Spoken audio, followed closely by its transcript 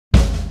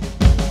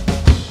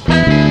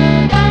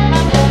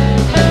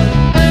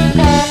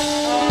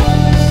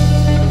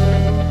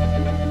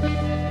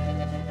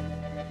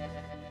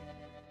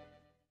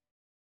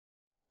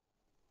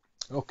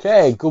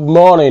Okay, good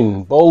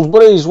morning, Bowls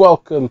Buddies.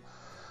 Welcome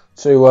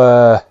to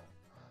a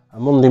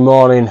Monday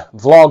morning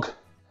vlog.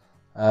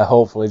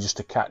 Hopefully just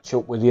to catch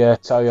up with you,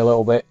 tell you a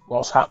little bit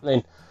what's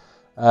happening.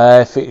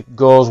 If it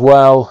goes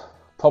well,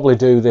 probably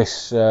do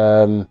this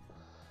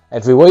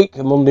every week,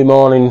 a Monday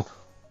morning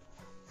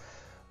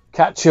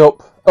catch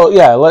up. Oh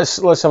yeah, let's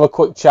have a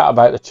quick chat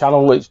about the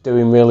channel. It's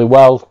doing really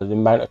well. The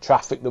amount of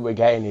traffic that we're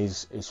getting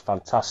is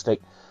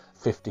fantastic.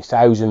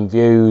 50,000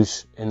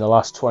 views in the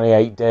last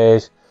 28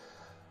 days.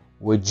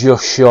 We're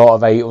just short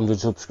of 800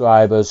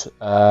 subscribers.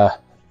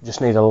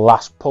 Just need a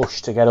last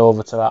push to get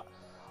over to that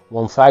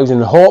 1,000.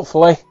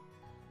 Hopefully,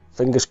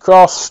 fingers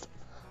crossed,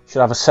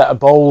 should have a set of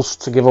bowls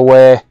to give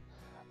away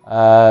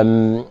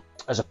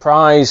as a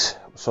prize.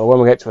 So when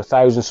we get to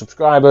 1,000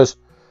 subscribers,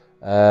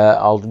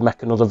 I'll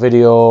make another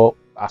video,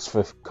 ask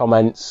for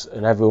comments,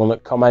 and everyone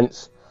that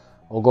comments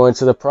will go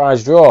into the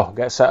prize draw,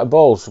 get a set of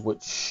bowls,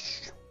 which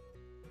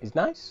is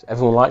nice.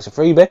 Everyone likes a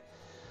freebie.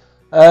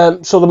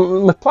 So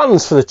my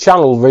plans for the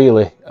channel,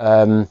 really,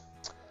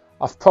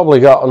 I've probably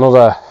got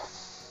another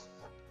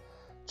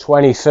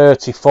 20,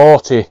 30,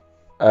 40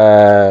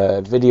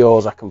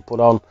 videos I can put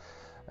on.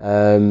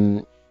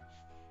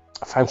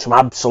 I found some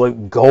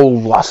absolute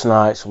gold last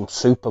night, some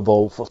Super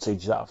Bowl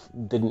footage that I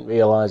didn't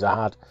realise I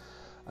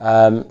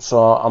had. So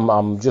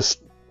I'm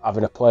just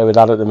having a play with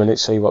that at the minute,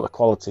 see what the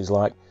quality's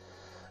like.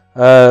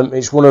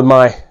 It's one of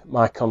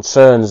my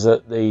concerns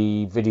that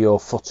the video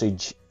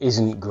footage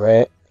isn't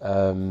great.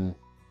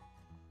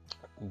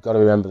 You've got to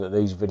remember that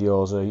these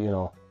videos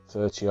are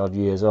 30 odd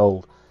years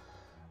old,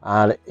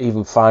 and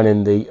even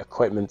finding the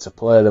equipment to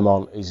play them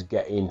on is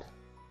getting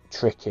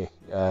tricky.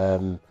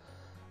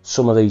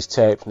 Some of these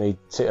tapes need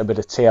a bit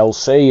of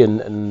TLC,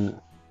 and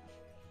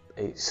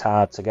it's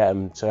hard to get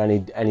them to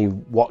any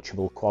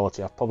watchable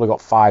quality. I've probably got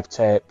 5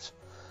 tapes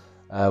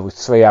with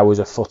 3 hours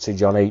of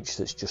footage on each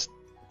that's just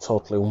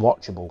totally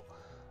unwatchable,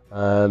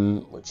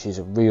 which is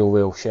a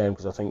real shame,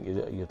 because I think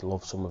you'd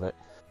love some of it.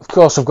 Of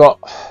course, I've got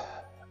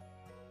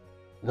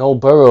Noel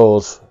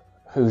Burrows,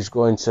 who's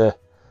going to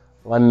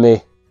lend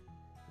me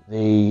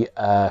the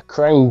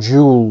crown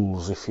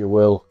jewels, if you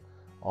will,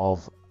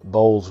 of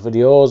Bowls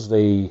videos,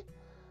 the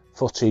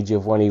footage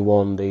of when he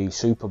won the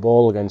Super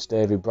Bowl against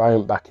David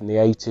Bryant back in the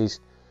 80s.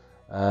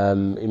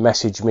 He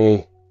messaged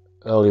me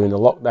earlier in the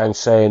lockdown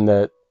saying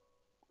that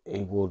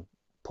he would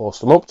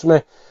post them up to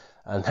me,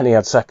 and then he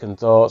had second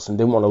thoughts and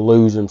didn't want to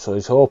lose them, so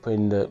he's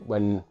hoping that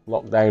when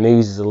lockdown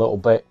eases a little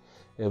bit,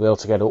 he'll be able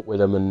to get up with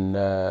them,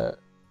 and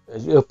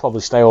he'll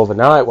probably stay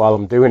overnight while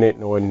I'm doing it,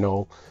 knowing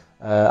Noel.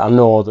 I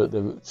know that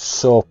they're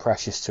so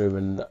precious to him,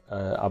 and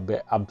I'll be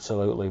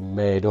absolutely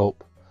made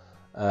up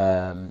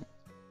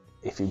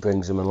if he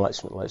brings them and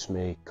lets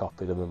me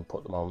copy them and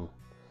put them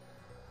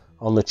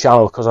on the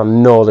channel, because I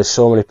know there's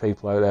so many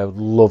people out there who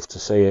would love to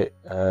see it,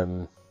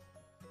 and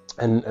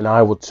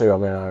I would too. I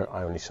mean,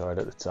 I only saw it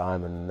at the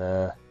time,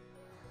 and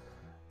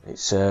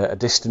it's a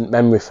distant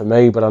memory for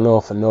me, but I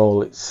know for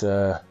Noel it's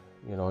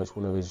it's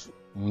one of his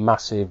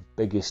massive,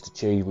 biggest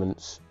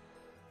achievements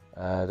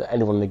that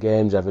anyone in the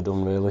game's ever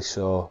done, really.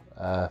 So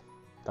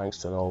thanks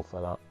to Noel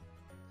for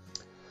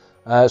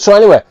that. So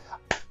anyway,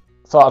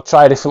 thought I'd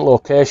try a different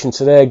location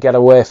today, get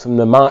away from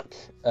the Mac,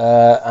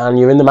 and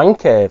you're in the man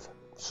cave.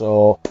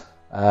 So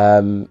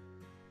I don't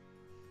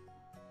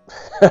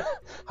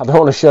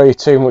want to show you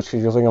too much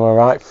because you'll think I'm a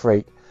right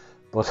freak,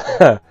 but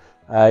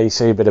you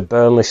see a bit of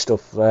Burnley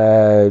stuff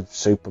there,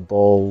 Super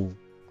Bowl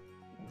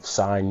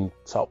sign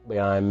top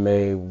behind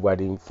me,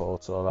 wedding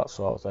photo, that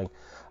sort of thing,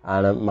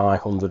 and my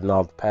 100 and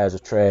odd pairs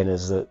of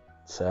trainers that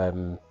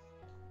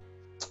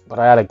but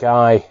I had a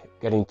guy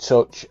get in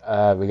touch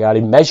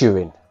regarding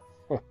measuring,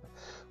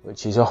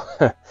 which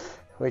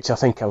I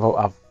think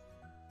I've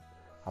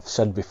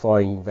said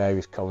before in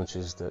various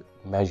commentaries that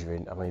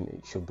measuring, I mean,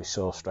 it should be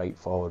so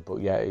straightforward,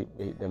 but yeah,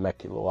 they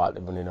make it look like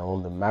they're running a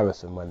London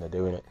marathon when they're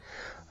doing it.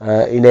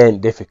 It ain't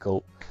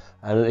difficult,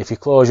 and if you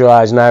close your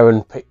eyes now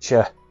and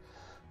picture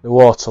the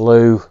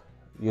Waterloo,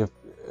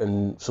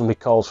 and somebody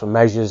calls for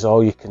measures,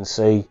 all you can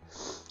see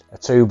are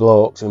 2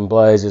 blokes in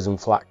blazers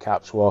and flat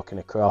caps walking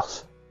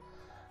across,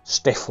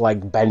 stiff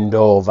leg bend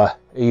over,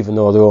 even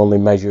though they're only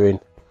measuring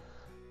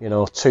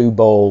 2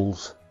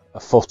 bowls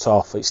a foot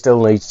off. It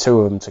still needs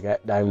 2 of them to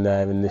get down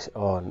there in this.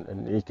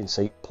 And you can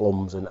see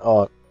plums, and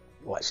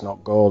let's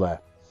not go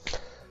there.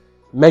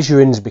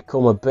 Measuring's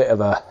become a bit of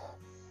a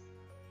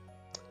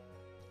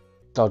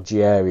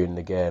dodgy area in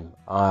the game.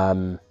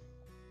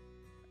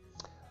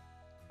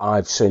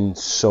 I've seen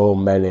so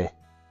many,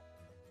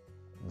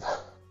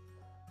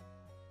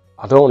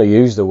 I don't want to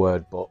use the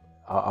word, but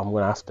I'm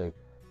going to have to,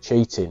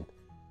 cheating,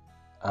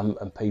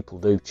 and people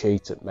do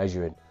cheat at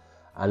measuring,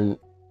 and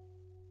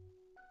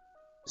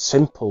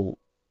simple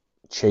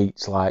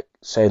cheats like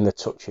saying they're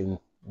touching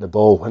the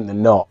ball when they're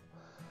not,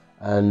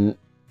 and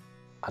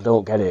I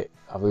don't get it.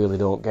 I really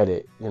don't get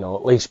it.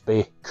 At least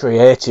be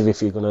creative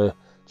if you're going to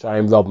try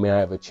and rob me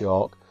out of a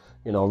chalk.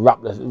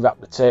 Wrap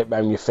the tape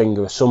around your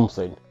finger or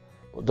something,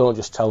 but don't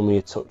just tell me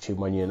you're touching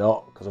when you're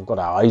not, because I've got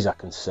eyes I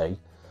can see.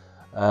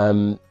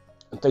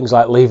 and things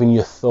like leaving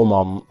your thumb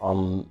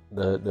on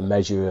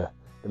the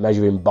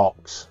measuring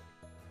box,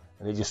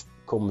 and it just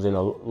comes in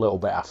a little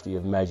bit after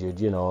you've measured,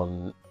 you know,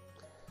 and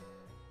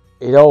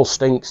it all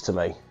stinks to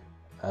me.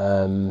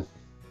 And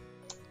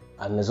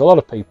there's a lot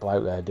of people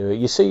out there do it.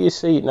 You see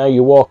it now.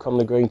 You walk on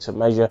the green to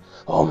measure.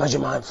 Oh, measure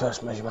mine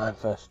first,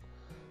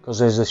 because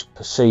there's this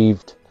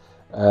perceived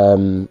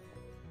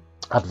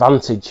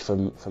advantage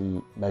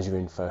from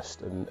measuring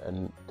first,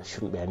 and there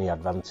shouldn't be any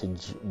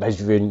advantage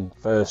measuring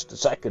first to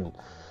second.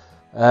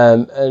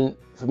 And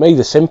for me,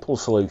 the simple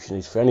solution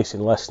is, for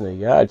anything less than a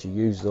yard, you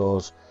use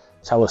those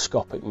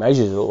telescopic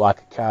measures that look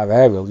like a car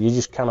aerial. You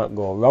just cannot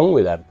go wrong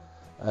with them.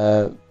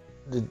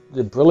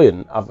 They're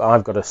brilliant.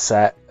 I've got a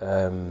set,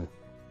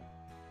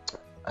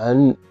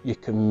 and you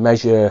can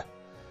measure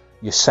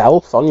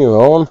yourself on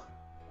your own.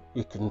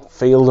 You can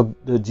feel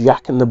the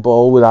jack and the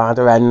ball with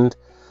either end,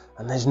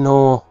 and there's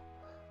no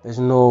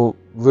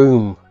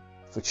room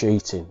for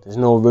cheating. There's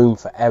no room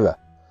for error,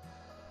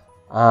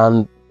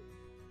 and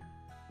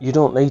you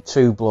don't need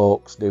two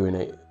blokes doing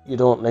it. You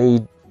don't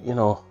need, you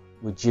know,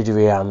 with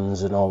jittery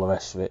hands and all the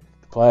rest of it.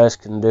 The players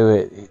can do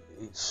it.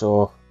 It's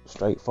so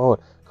straightforward.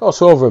 Of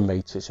course, over a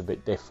metre it's a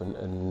bit different,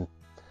 and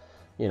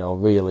you know,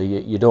 really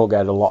you don't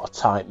get a lot of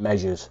tight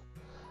measures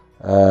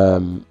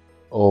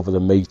over the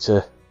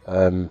metre.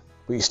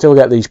 But you still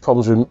get these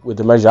problems with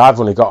the measure. I've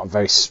only got a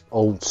very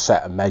old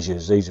set of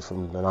measures. These are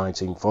from the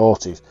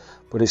 1940s,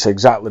 but it's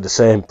exactly the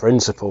same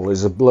principle.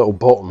 There's a little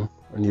button,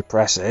 and you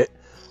press it,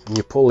 and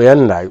you pull the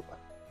end out,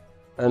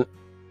 and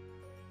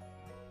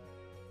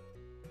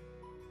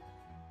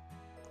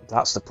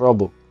that's the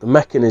problem. The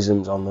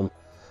mechanisms on them.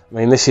 I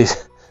mean, this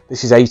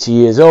is 80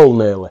 years old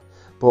nearly,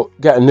 but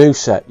get a new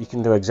set, you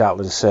can do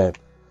exactly the same.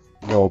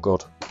 No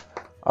good.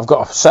 I've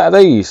got a set of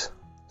these.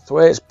 The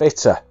way it's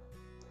bitter.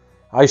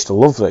 I used to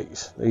love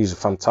these. These are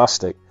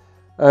fantastic.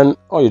 And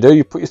all you do,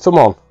 you put your thumb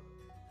on.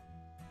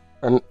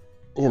 And,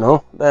 you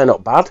know, they're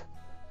not bad.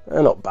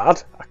 They're not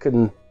bad. I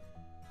can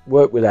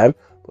work with them,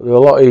 but they're a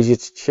lot easier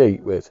to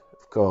cheat with,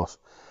 of course.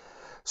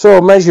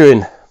 So,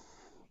 measuring.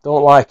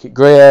 Don't like it.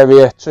 Grey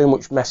area. Too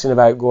much messing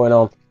about going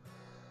on.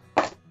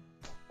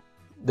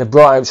 They've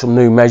brought out some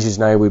new measures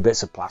now with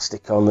bits of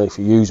plastic on. If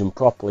you use them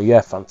properly,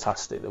 yeah,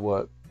 fantastic. They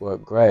work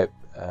great.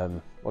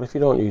 What if you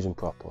don't use them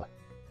properly?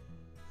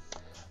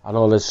 I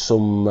know there's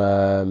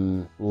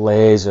some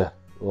laser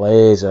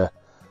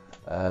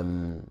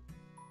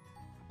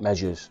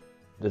measures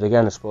that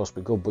again are supposed to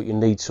be good, but you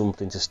need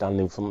something to stand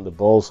in front of the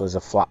ball so there's a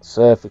flat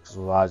surface,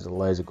 otherwise the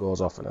laser goes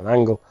off at an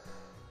angle.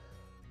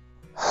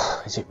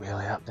 Is it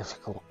really that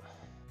difficult?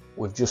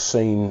 We've just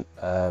seen,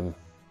 to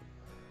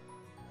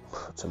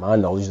my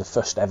knowledge, the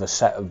first ever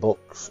set of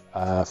books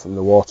from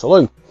the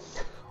Waterloo,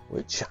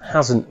 which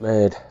hasn't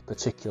made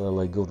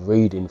particularly good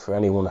reading for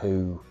anyone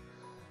who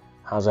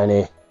has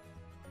any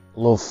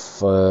love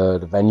for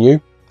the venue,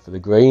 for the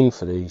green,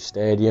 for the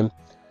stadium,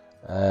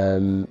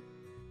 and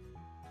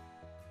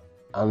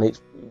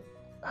it's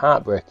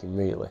heartbreaking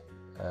really,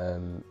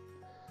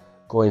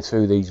 going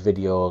through these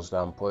videos that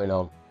I'm putting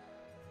on.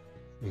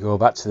 You go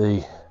back to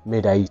the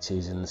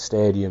mid-80s and the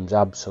stadium's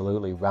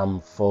absolutely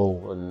rammed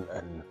full,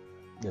 and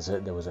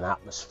there was an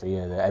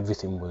atmosphere that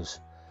everything was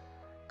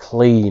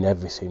clean,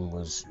 everything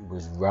was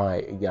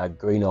right. You had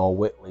Greenall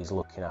Whitley's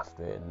looking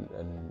after it,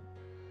 and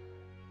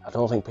I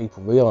don't think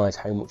people realise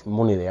how much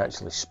money they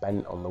actually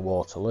spent on the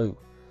Waterloo.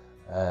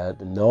 The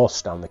North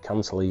Stand, the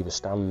cantilever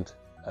stand,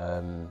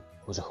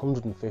 was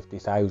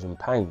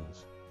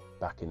 £150,000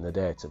 back in the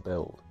day to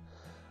build.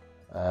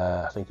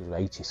 I think it was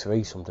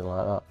 83, something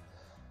like that.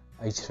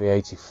 83,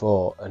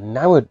 84, and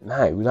now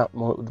that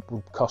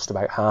would cost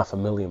about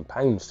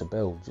 £500,000 to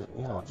build.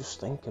 You know, just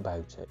think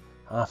about it.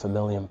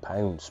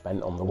 £500,000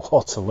 spent on the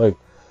Waterloo,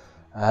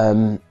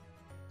 and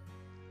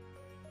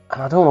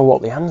I don't know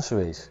what the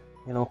answer is.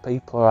 You know,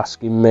 people are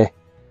asking me,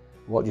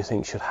 what do you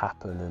think should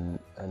happen?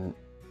 And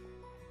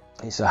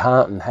it's a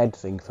heart and head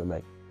thing for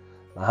me.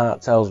 My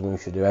heart tells me we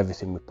should do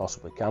everything we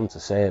possibly can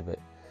to save it.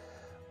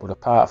 But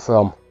apart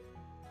from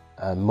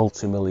a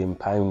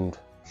multi-million-pound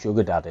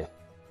sugar daddy,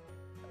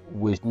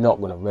 we're not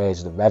going to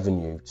raise the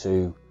revenue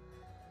to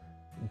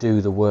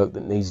do the work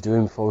that needs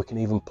doing before we can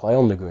even play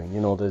on the green. You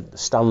know, the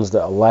stands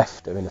that are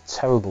left are in a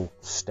terrible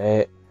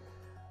state.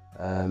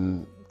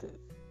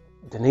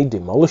 They need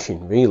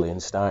demolishing really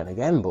and starting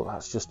again, but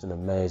that's just an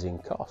amazing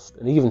cost.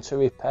 And even to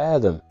repair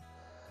them,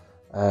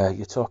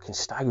 you're talking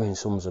staggering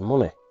sums of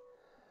money.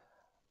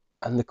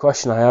 And the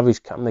question I have is,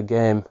 can the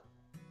game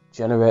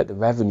generate the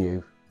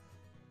revenue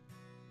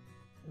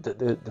that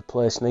the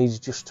place needs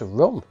just to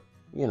run?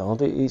 You know,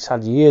 it's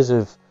had years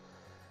of,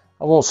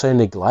 I won't say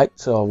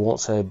neglect or I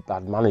won't say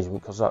bad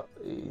management, because that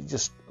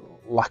just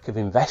lack of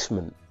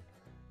investment.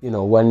 You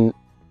know, when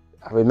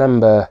I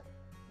remember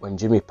when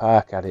Jimmy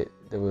Park had it,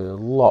 there were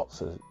lots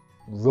of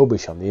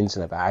rubbish on the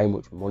internet about how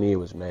much money he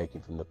was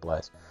making from the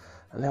place,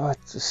 and they were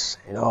just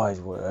saying, oh, he's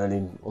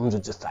earning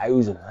hundreds of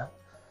thousands.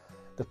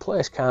 The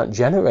place can't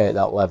generate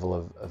that level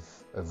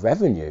of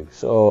revenue,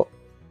 so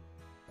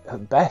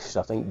at best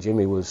I think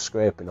Jimmy was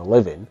scraping a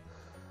living.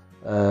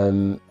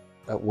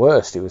 At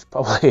worst it was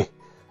probably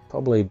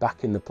probably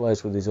backing the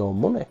place with his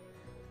own money.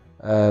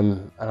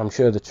 And I'm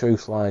sure the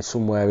truth lies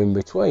somewhere in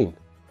between.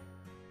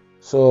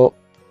 So,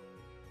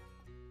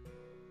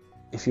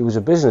 if you was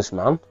a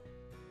businessman,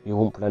 you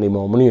wouldn't put any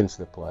more money into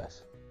the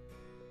place.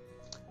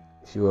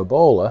 If you were a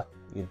bowler,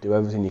 you'd do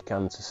everything you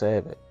can to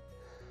save it.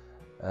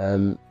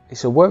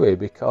 It's a worry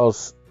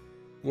because,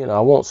 you know, I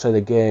won't say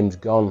the game's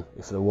gone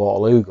if the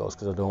Waterloo goes,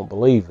 because I don't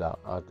believe that.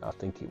 I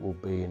think it will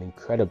be an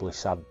incredibly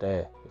sad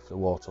day if the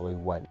Waterloo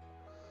went.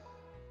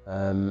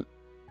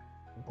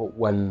 But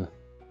when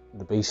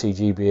the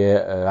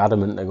BCGBA are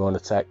adamant they're going to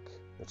take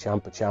the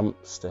Champ of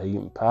Champs to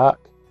Heaton Park,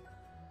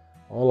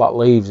 all that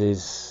leaves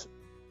is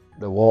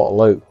the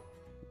Waterloo,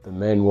 the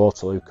main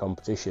Waterloo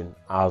competition,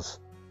 as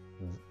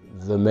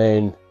the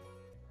main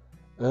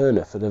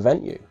earner for the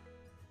venue.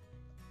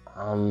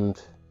 And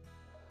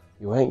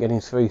you ain't getting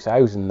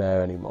 3,000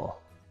 there anymore.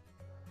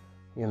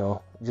 You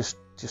know, just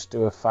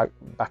do a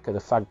back of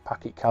the fag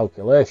packet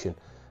calculation.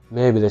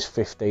 Maybe there's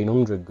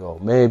 1,500 go.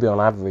 Maybe on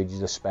average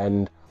they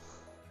spend,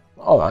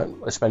 alright,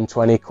 they spend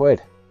 20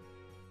 quid.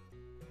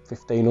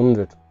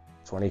 1,500,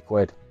 20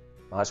 quid.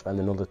 Might spend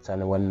another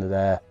tenner when they're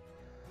there.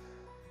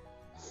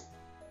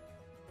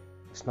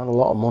 It's not a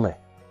lot of money.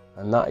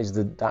 And that is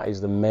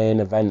the main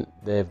event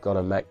they've got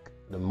to make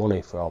the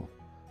money from,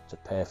 to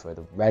pay for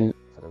the rent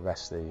for the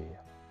rest of the year.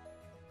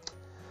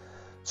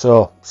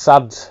 So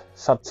sad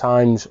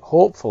times.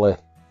 Hopefully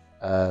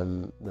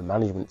the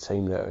management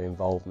team that are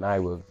involved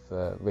now with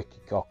Ricky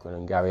Cochran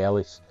and Gary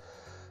Ellis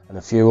and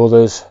a few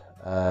others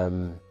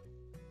can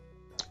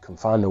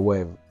find a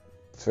way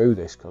through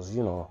this, because,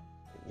 you know,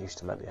 it used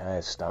to make the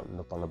hairs standing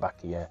up on the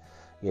back of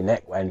your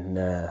neck when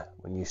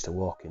you used to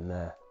walk in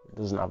there. It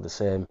doesn't have the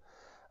same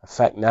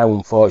effect now,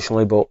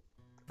 unfortunately, but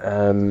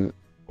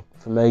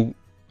for me,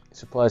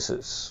 it's a place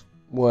that's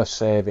worth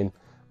saving.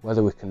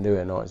 Whether we can do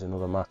it or not is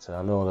another matter.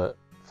 I know that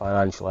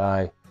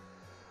financially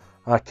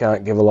I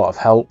can't give a lot of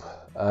help,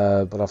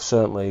 but I've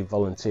certainly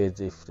volunteered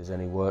if there's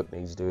any work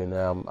needs doing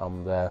there.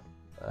 I'm there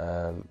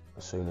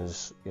as soon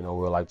as, you know,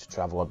 we're allowed to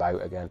travel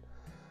about again.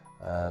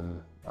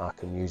 I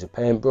can use a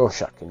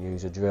paintbrush, I can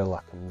use a drill,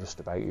 I can just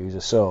about use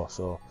a saw.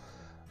 So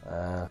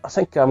I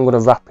think I'm going to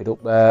wrap it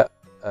up there,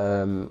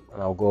 and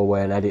I'll go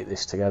away and edit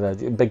this together.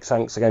 Big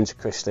thanks again to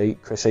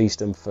Chris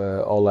Easton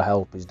for all the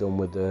help he's done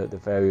with the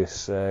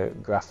various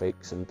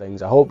graphics and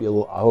things. I hope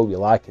you're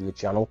liking the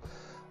channel.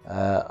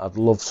 I'd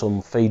love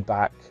some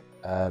feedback.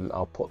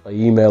 I'll put the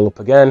email up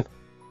again,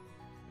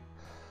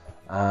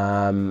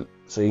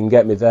 so you can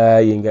get me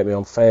there. You can get me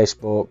on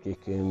Facebook, you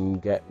can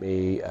get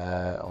me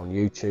on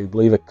YouTube.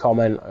 Leave a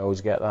comment, I always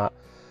get that.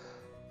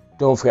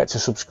 Don't forget to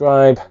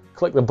subscribe,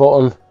 click the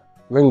button,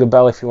 ring the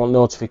bell if you want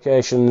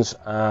notifications,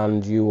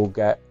 and you will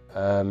get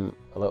a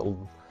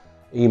little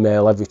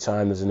email every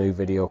time there's a new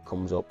video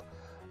comes up.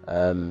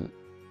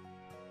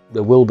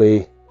 There will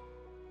be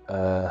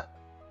a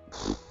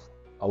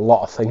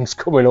lot of things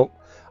coming up.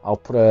 I'll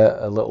put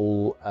a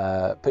little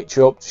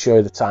picture up to show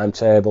you the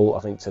timetable. I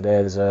think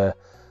today there's a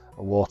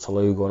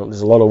Waterloo going up.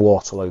 There's a lot of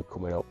Waterloo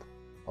coming up.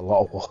 A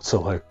lot of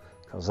Waterloo,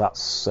 because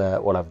that's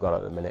what I've got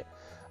at the minute.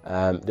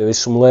 There is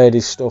some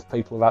ladies stuff.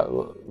 People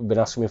have been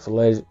asking me for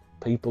ladies.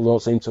 People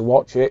don't seem to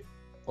watch it,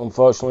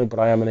 unfortunately, but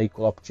I am an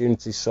equal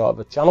opportunity sort of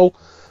a channel,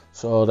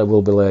 so there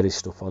will be ladies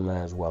stuff on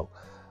there as well.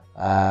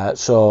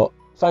 So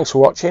thanks for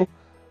watching.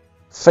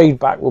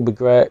 Feedback will be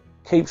great.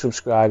 Keep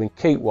subscribing,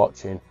 keep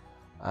watching.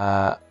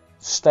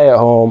 Stay at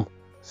home,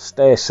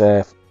 stay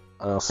safe,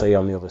 and I'll see you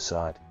on the other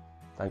side.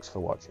 Thanks for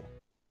watching.